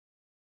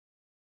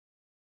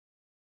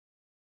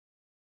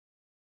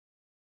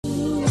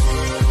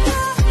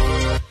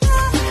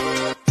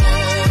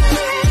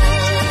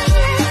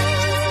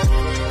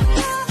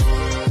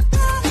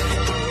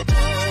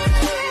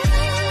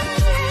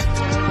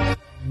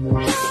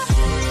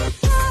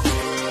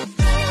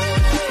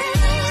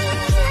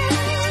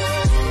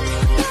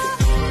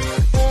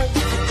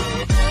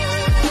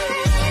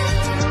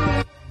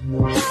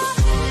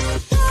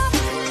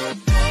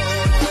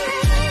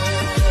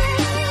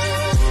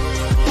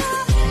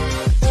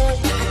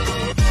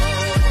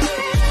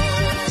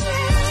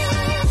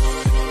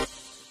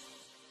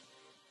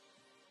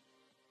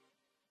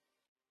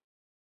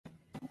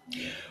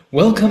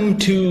Welcome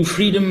to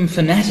Freedom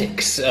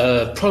Fanatics,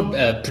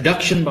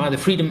 production by the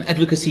Freedom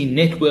Advocacy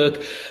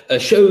Network, a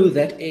show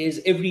that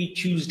is every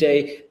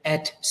Tuesday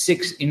at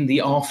 6 in the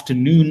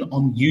afternoon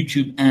on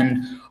YouTube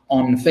and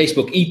on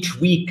Facebook.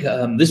 Each week,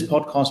 this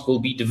podcast will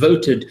be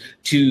devoted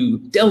to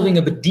delving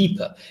a bit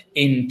deeper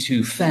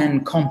into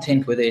fan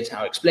content, whether it's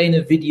our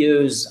explainer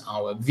videos,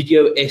 our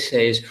video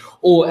essays,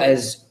 or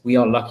as we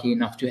are lucky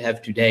enough to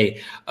have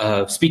today,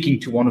 speaking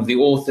to one of the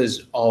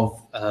authors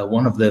of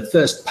one of the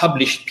first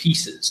published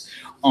pieces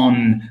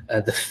on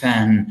the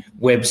FAN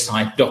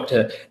website,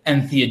 Dr.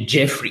 Anthea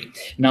Jeffrey.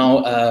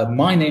 Now,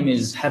 my name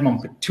is Herman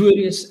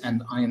Pretorius,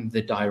 and I am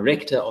the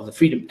director of the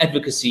Freedom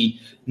Advocacy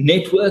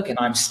Network, and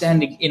I'm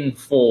standing in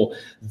for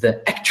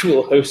the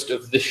actual host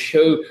of the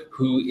show,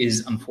 who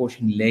is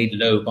unfortunately laid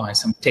low by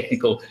some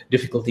technical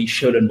difficulties,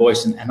 Sholin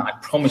Boyson, and I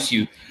promise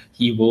you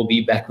he will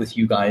be back with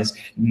you guys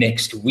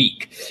next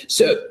week.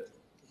 So,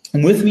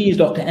 with me is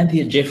Dr.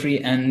 Anthea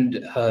Jeffrey,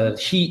 and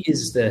she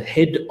is the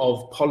head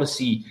of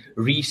policy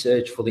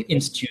research for the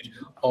Institute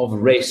of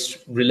Race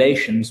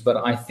Relations. But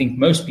I think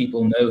most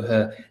people know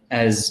her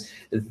as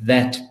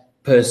that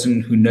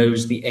person who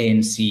knows the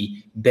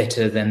ANC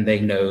better than they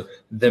know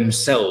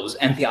themselves.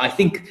 Anthea, I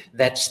think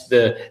that's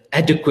the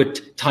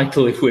adequate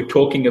title if we're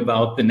talking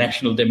about the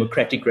National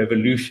Democratic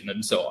Revolution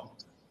and so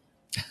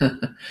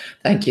on.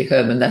 Thank you,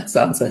 Herman. That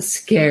sounds a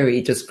scary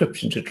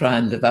description to try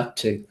and live up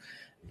to.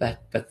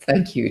 But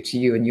thank you to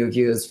you and your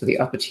viewers for the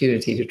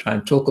opportunity to try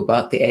and talk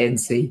about the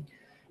ANC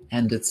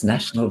and its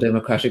National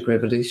Democratic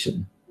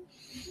Revolution.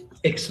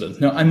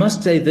 Excellent. Now, I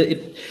must say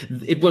that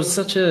it was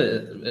such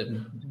a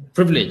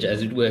privilege,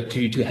 as it were,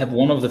 to have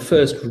one of the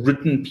first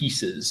written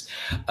pieces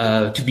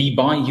to be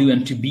by you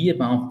and to be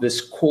about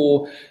this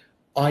core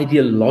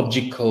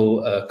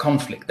ideological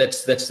conflict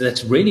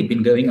that's really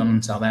been going on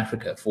in South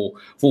Africa for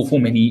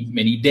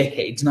many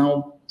decades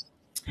now.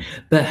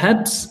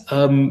 Perhaps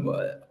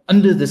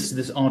under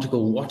this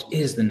article, what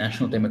is the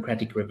National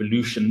Democratic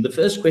Revolution? The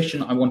first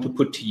question I want to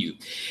put to you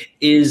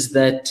is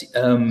that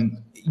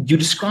you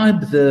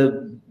describe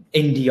the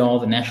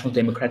NDR, the National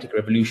Democratic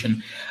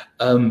Revolution,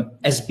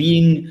 as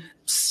being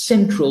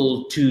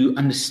central to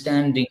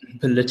understanding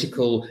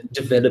political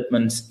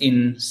developments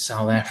in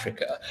South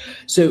Africa.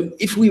 So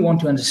if we want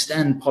to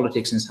understand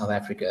politics in South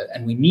Africa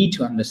and we need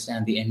to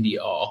understand the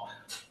NDR,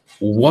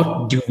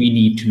 what do we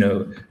need to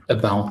know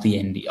about the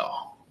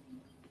NDR?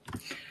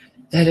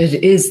 That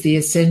it is the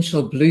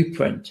essential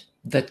blueprint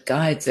that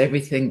guides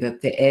everything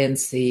that the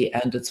ANC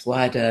and its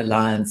wider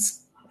alliance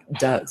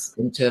does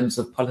in terms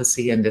of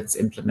policy and its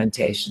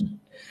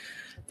implementation.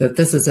 That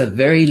this is a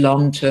very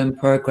long-term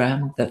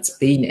program that's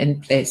been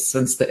in place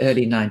since the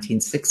early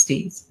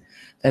 1960s,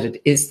 that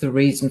it is the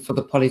reason for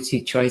the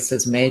policy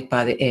choices made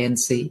by the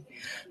ANC,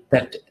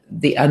 that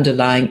the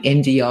underlying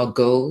NDR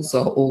goals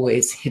are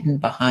always hidden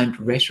behind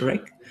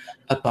rhetoric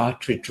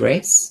about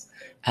redress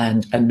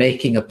and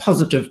making a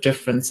positive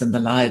difference in the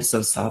lives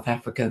of South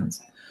Africans.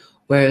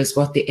 Whereas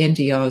what the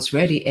NDR is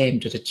really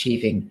aimed at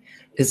achieving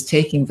is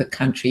taking the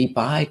country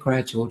by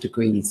gradual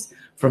degrees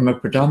from a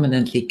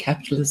predominantly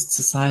capitalist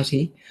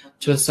society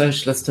to a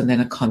socialist and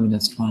then a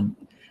communist one.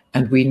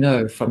 And we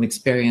know from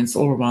experience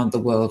all around the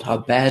world how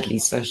badly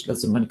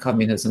socialism and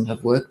communism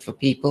have worked for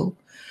people.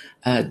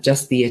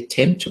 Just the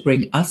attempt to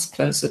bring us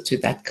closer to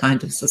that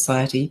kind of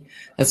society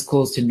has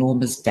caused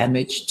enormous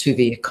damage to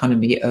the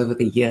economy over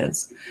the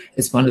years.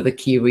 It's one of the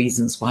key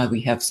reasons why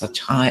we have such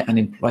high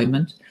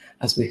unemployment,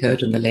 as we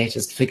heard in the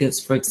latest figures,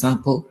 for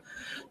example.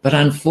 But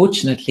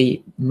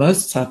unfortunately,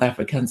 most South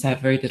Africans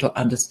have very little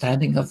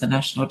understanding of the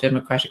National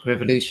Democratic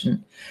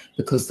Revolution,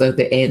 because though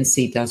the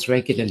ANC does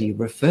regularly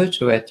refer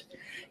to it,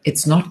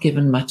 it's not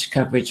given much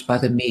coverage by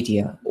the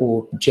media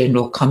or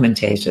general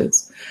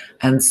commentators.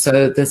 And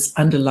so this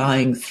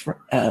underlying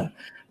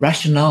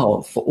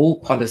rationale for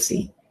all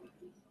policy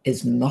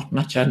is not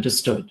much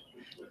understood.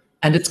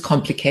 And it's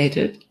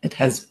complicated. It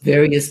has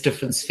various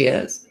different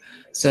spheres.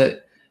 So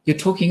you're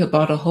talking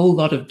about a whole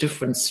lot of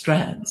different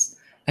strands,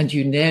 and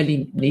you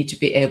nearly need to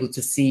be able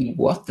to see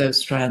what those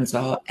strands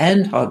are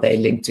and how they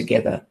link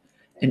together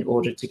in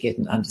order to get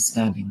an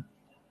understanding.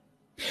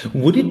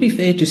 Would it be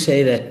fair to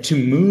say that to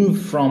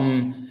move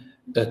from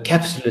a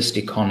capitalist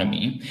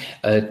economy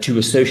to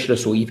a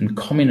socialist or even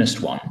communist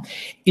one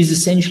is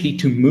essentially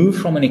to move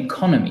from an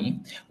economy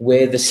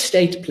where the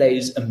state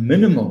plays a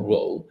minimal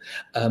role,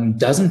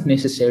 doesn't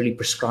necessarily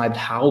prescribe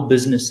how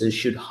businesses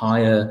should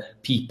hire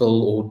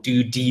people or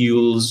do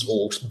deals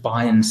or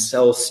buy and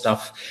sell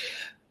stuff,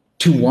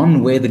 to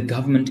one where the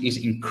government is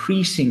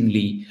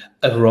increasingly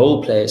a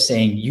role player,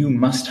 saying you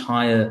must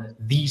hire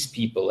these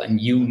people and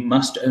you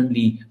must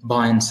only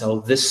buy and sell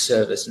this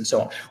service and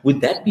so on?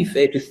 Would that be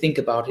fair to think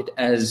about it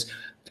as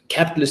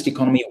capitalist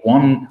economy,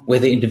 one where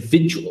the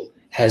individual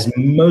has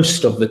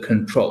most of the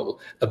control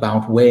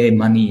about where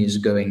money is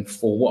going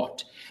for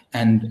what?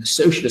 And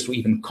socialist or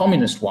even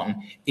communist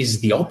one is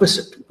the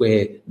opposite,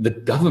 where the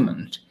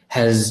government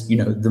has,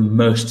 the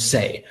most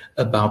say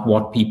about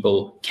what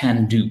people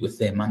can do with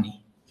their money.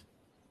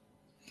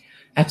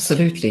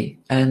 Absolutely.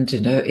 And,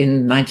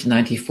 in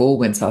 1994,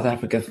 when South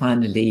Africa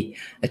finally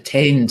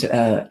attained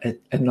a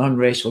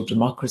non-racial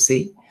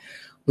democracy,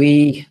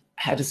 we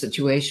had a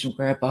situation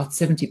where about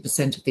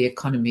 70% of the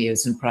economy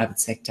is in private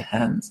sector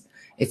hands.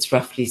 It's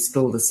roughly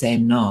still the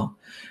same now.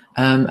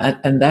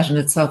 And that in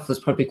itself was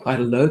probably quite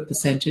a low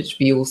percentage.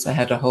 We also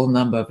had a whole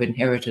number of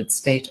inherited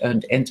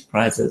state-owned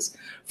enterprises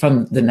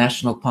from the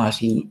National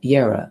Party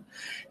era,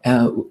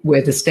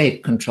 where the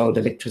state controlled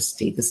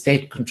electricity, the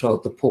state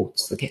controlled the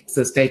ports,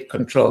 the state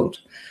controlled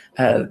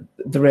the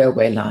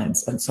railway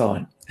lines, and so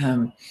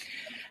on.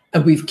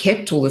 And we've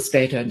kept all the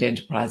state-owned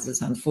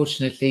enterprises.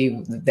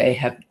 Unfortunately,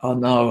 they are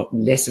now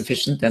less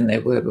efficient than they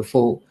were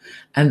before.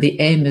 And the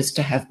aim is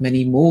to have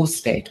many more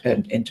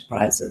state-owned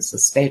enterprises, a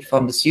state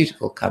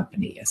pharmaceutical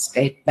company, a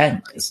state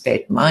bank, a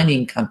state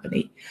mining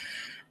company,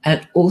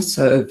 and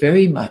also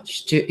very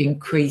much to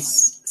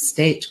increase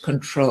state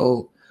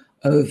control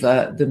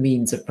over the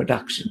means of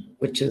production,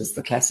 which is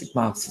the classic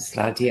Marxist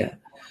idea.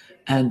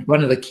 And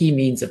one of the key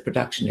means of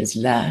production is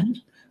land.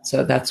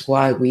 So that's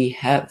why we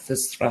have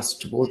this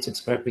thrust towards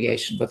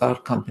expropriation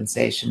without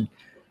compensation.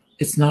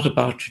 It's not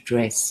about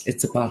redress,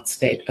 it's about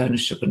state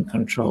ownership and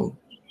control.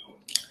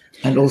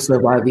 And also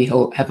why we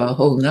have a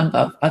whole number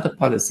of other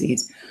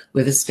policies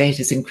where the state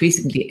is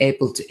increasingly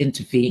able to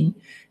intervene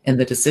in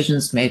the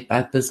decisions made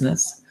by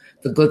business,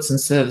 the goods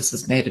and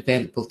services made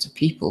available to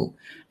people,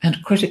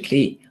 and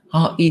critically,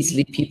 how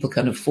easily people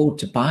can afford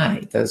to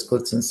buy those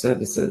goods and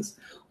services,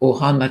 or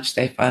how much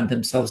they find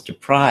themselves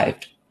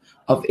deprived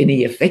of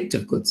any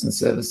effective goods and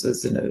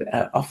services.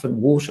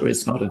 Often water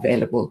is not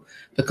available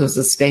because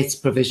the state's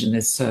provision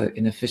is so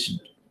inefficient.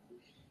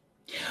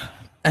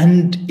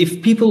 And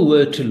if people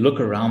were to look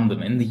around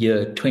them in the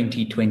year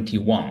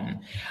 2021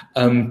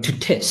 to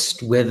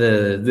test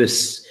whether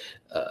this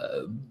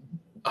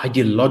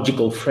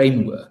ideological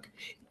framework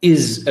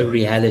is a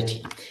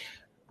reality,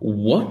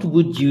 what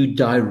would you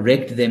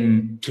direct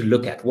them to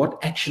look at?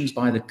 What actions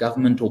by the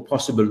government or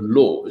possible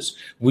laws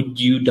would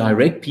you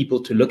direct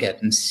people to look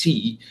at and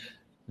see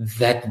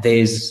that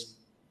there's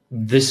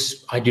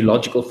this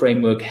ideological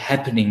framework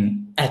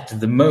happening at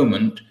the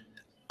moment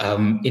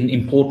in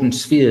important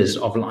spheres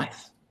of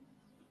life?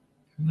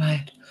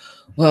 Right.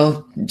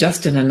 Well,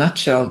 just in a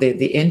nutshell, the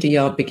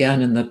NDR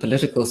began in the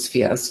political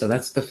sphere, so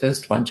that's the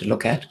first one to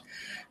look at.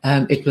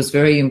 It was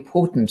very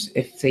important,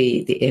 if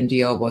the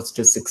NDR was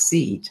to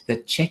succeed,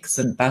 that checks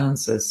and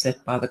balances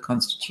set by the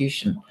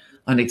Constitution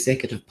on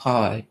executive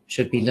power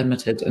should be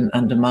limited and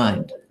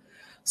undermined.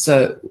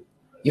 So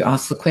you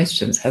ask the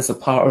questions, has the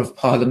power of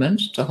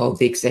Parliament to hold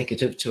the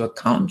executive to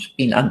account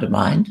been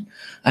undermined?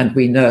 And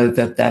we know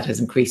that that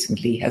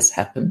increasingly has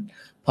happened,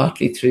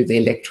 partly through the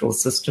electoral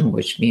system,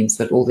 which means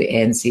that all the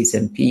ANC's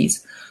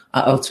MPs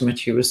are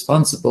ultimately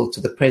responsible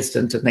to the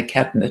president and the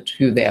cabinet,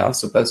 who they are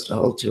supposed to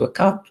hold to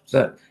account.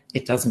 So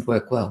it doesn't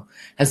work well.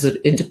 Has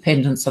the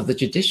independence of the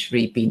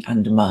judiciary been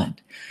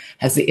undermined?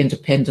 Has the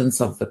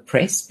independence of the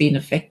press been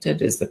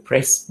affected? Is the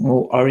press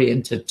more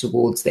oriented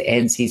towards the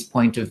ANC's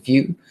point of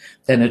view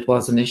than it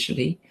was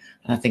initially?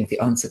 And I think the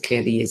answer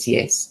clearly is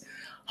yes.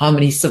 How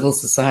many civil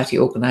society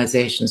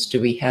organizations do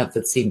we have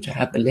that seem to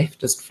have the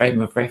leftist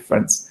frame of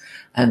reference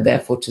and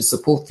therefore to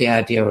support the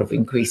idea of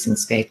increasing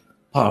state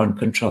power and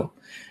control?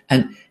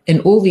 And in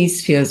all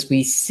these spheres,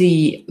 we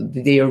see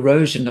the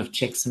erosion of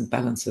checks and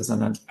balances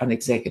on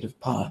executive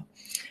power.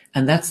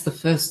 And that's the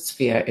first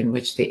sphere in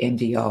which the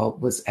NDR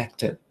was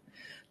active.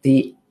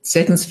 The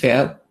second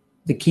sphere,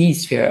 the key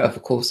sphere,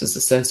 of course, is the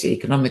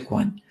socioeconomic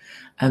one.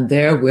 And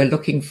there we're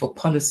looking for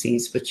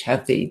policies which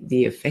have the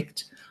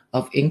effect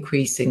of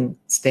increasing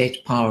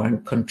state power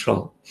and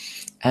control.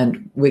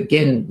 And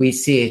again, we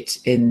see it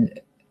in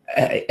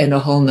a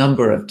whole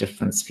number of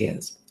different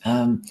spheres.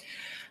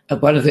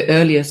 One of the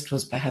earliest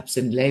was perhaps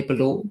in labor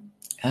law,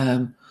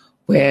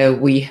 where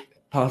we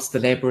passed the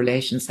Labor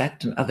Relations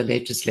Act and other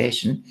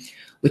legislation,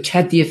 which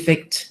had the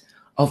effect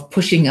of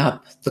pushing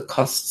up the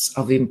costs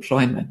of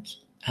employment,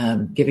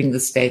 giving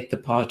the state the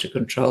power to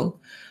control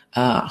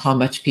how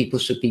much people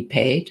should be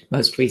paid,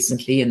 most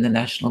recently in the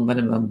national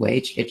minimum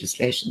wage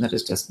legislation that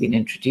has just been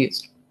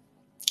introduced.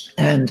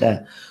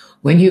 And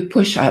when you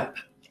push up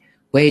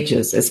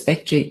wages,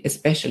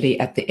 especially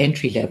at the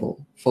entry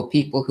level, for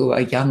people who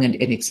are young and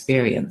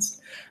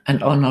inexperienced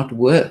and are not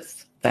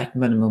worth that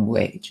minimum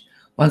wage,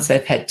 once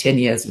they've had 10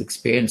 years of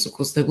experience, of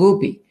course, there will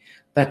be.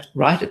 But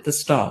right at the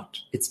start,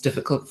 it's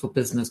difficult for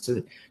business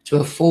to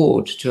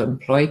afford to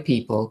employ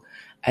people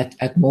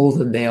at more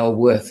than they are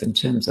worth in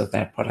terms of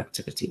their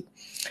productivity.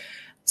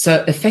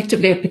 So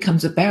effectively, it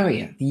becomes a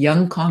barrier. The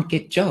young can't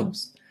get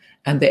jobs.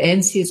 And the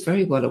ANC is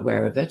very well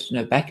aware of it.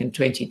 Back in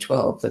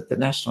 2012, that the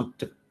National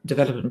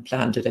Development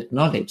Plan did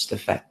acknowledge the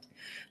fact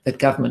that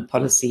government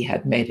policy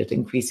had made it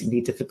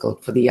increasingly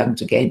difficult for the young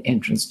to gain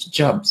entrance to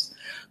jobs.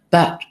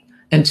 But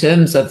in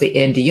terms of the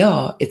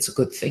NDR, it's a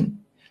good thing,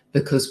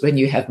 because when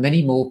you have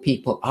many more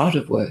people out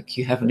of work,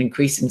 you have an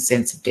increasing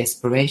sense of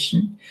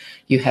desperation.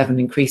 You have an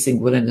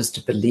increasing willingness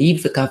to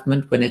believe the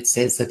government when it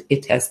says that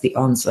it has the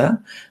answer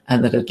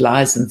and that it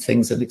lies in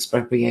things, and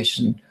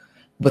expropriation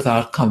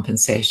without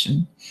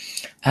compensation.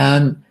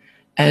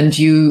 And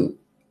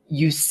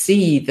you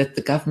see that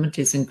the government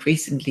is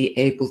increasingly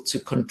able to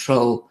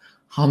control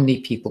how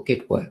many people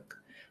get work.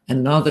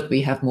 And now that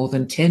we have more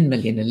than 10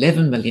 million,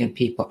 11 million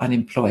people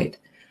unemployed,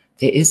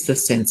 there is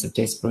this sense of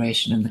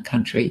desperation in the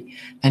country.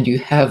 And you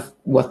have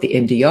what the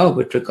NDR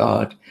would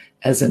regard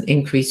as an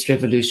increased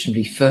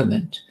revolutionary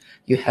ferment.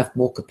 You have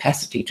more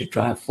capacity to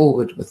drive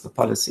forward with the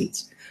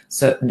policies.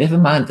 So never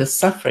mind the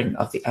suffering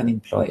of the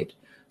unemployed.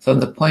 From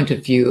the point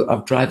of view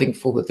of driving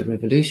forward the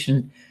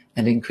revolution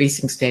and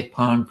increasing state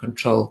power and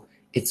control,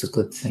 it's a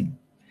good thing.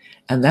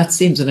 And that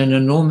seems an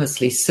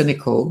enormously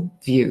cynical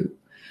view.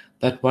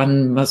 But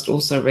one must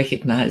also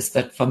recognize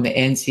that from the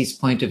ANC's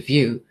point of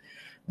view,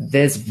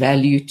 there's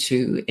value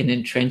too in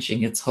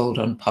entrenching its hold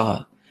on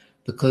power.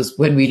 Because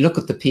when we look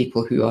at the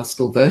people who are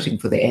still voting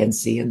for the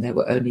ANC, and there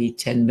were only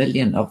 10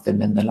 million of them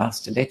in the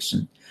last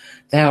election,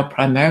 they are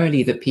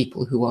primarily the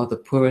people who are the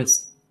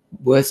poorest,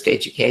 worst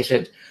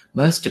educated,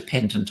 most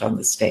dependent on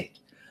the state.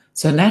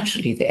 So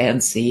naturally, the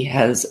ANC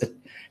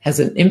has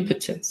an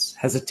impetus,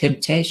 has a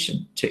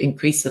temptation to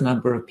increase the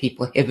number of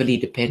people heavily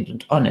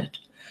dependent on it,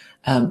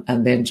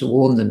 and then to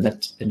warn them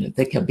that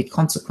there can be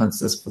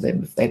consequences for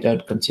them if they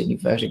don't continue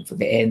voting for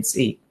the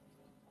ANC.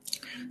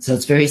 So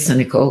it's very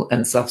cynical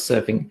and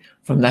self-serving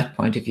from that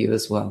point of view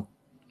as well.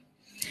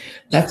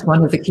 That's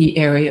one of the key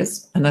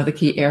areas. Another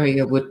key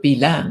area would be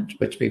land,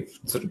 which we've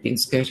sort of been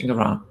skirting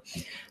around.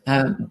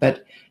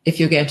 But if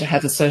you're going to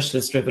have a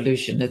socialist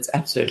revolution, it's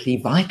absolutely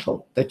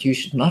vital that you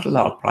should not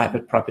allow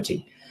private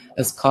property.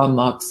 As Karl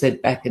Marx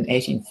said back in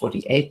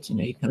 1848,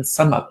 you can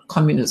sum up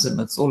communism,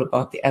 it's all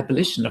about the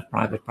abolition of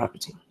private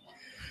property.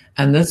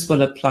 And this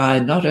will apply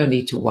not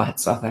only to white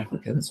South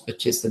Africans,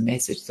 which is the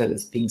message that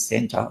is being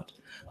sent out,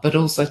 but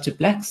also to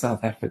black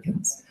South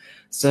Africans.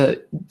 So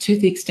to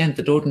the extent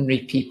that ordinary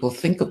people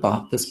think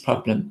about this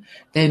problem,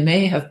 they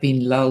may have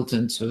been lulled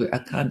into a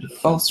kind of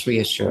false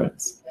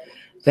reassurance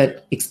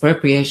that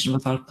expropriation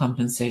without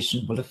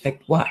compensation will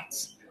affect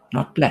whites,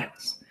 not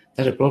blacks,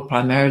 that it will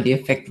primarily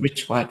affect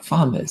rich white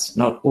farmers,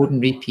 not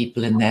ordinary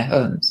people in their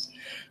homes.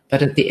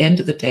 But at the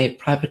end of the day,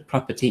 private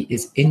property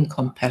is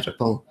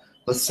incompatible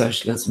with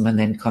socialism and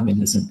then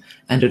communism,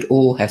 and it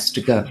all has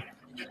to go.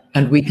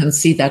 And we can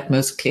see that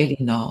most clearly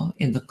now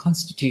in the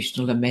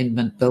constitutional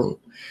amendment bill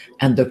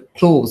and the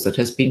clause that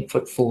has been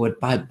put forward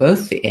by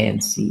both the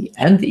ANC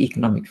and the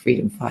economic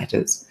freedom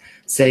fighters,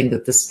 saying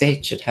that the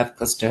state should have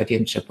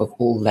custodianship of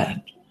all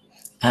land.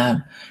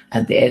 And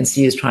the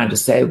ANC is trying to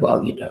say,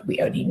 well, we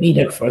only need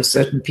it for a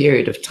certain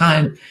period of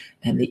time.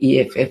 And the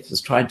EFF is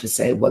trying to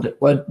say, well,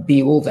 it won't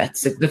be all that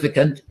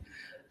significant.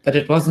 But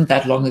it wasn't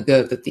that long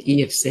ago that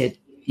the EFF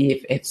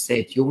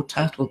said your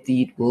title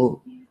deed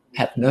will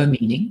have no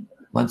meaning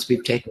once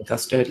we've taken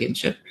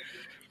custodianship,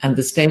 and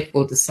the state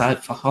will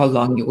decide for how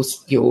long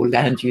your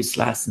land use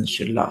license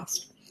should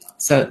last.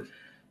 So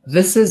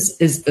this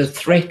is the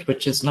threat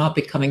which is now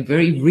becoming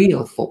very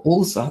real for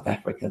all South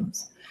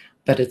Africans,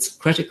 but it's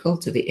critical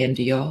to the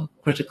NDR,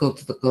 critical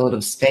to the goal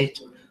of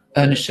state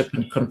ownership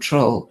and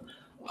control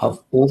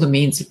of all the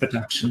means of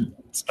production,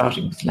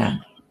 starting with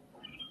land.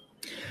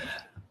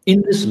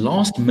 In this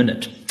last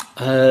minute,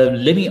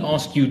 let me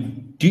ask you,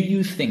 do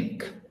you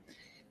think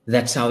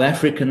that South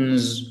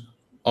Africans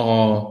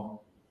are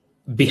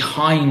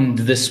behind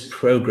this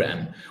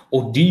program,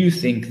 or do you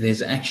think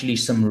there's actually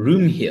some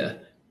room here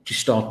to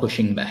start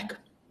pushing back?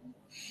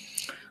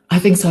 I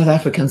think South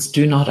Africans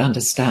do not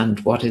understand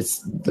what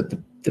is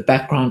the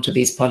background to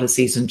these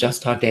policies and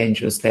just how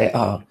dangerous they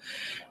are.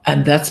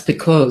 And that's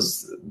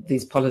because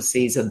these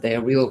policies and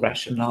their real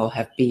rationale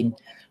have been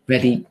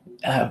really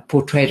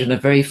portrayed on a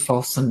very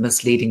false and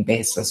misleading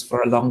basis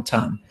for a long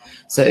time.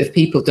 So if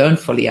people don't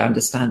fully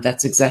understand,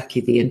 that's exactly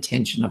the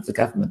intention of the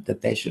government,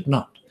 that they should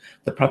not.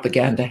 The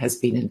propaganda has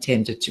been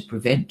intended to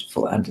prevent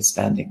full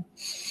understanding.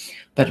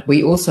 But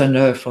we also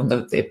know from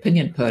the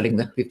opinion polling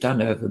that we've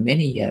done over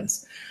many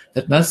years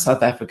that most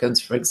South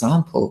Africans, for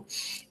example,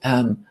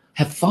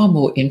 have far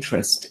more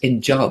interest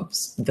in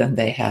jobs than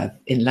they have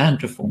in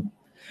land reform,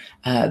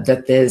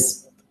 that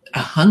there's a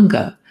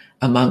hunger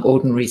among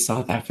ordinary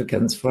South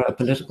Africans for a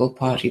political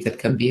party that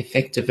can be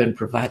effective in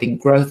providing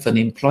growth and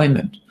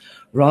employment,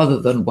 rather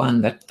than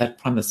one that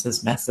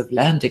promises massive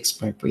land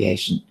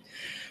expropriation.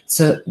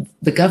 So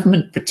the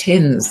government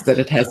pretends that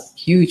it has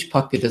huge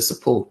popular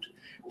support,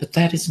 but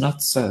that is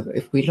not so.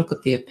 If we look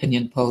at the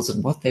opinion polls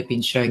and what they've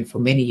been showing for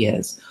many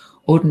years,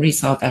 ordinary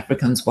South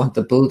Africans want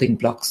the building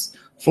blocks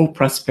for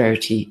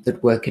prosperity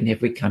that work in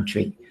every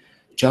country: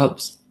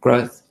 jobs,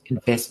 growth,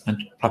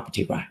 investment,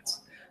 property rights.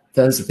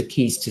 Those are the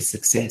keys to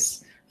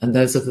success, and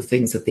those are the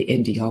things that the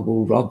NDR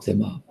will rob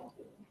them of.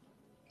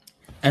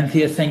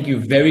 Anthea, thank you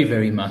very,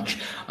 very much.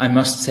 I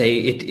must say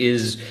it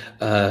is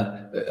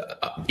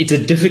it's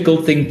a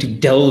difficult thing to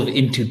delve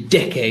into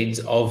decades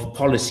of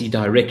policy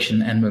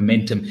direction and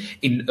momentum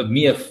in a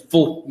mere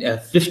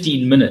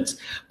 15 minutes.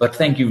 But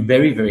thank you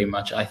very, very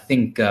much. I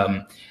think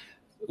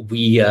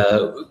we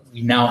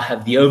now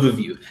have the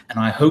overview, and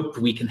I hope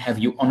we can have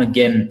you on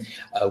again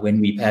when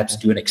we perhaps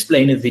do an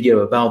explainer video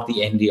about the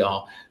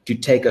NDR to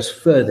take us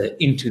further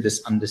into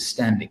this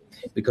understanding,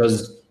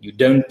 because you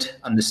don't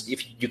understand,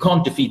 if you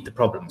can't defeat the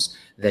problems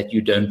that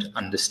you don't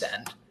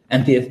understand.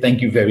 Anthea,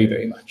 thank you very,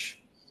 very much.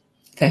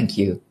 Thank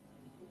you.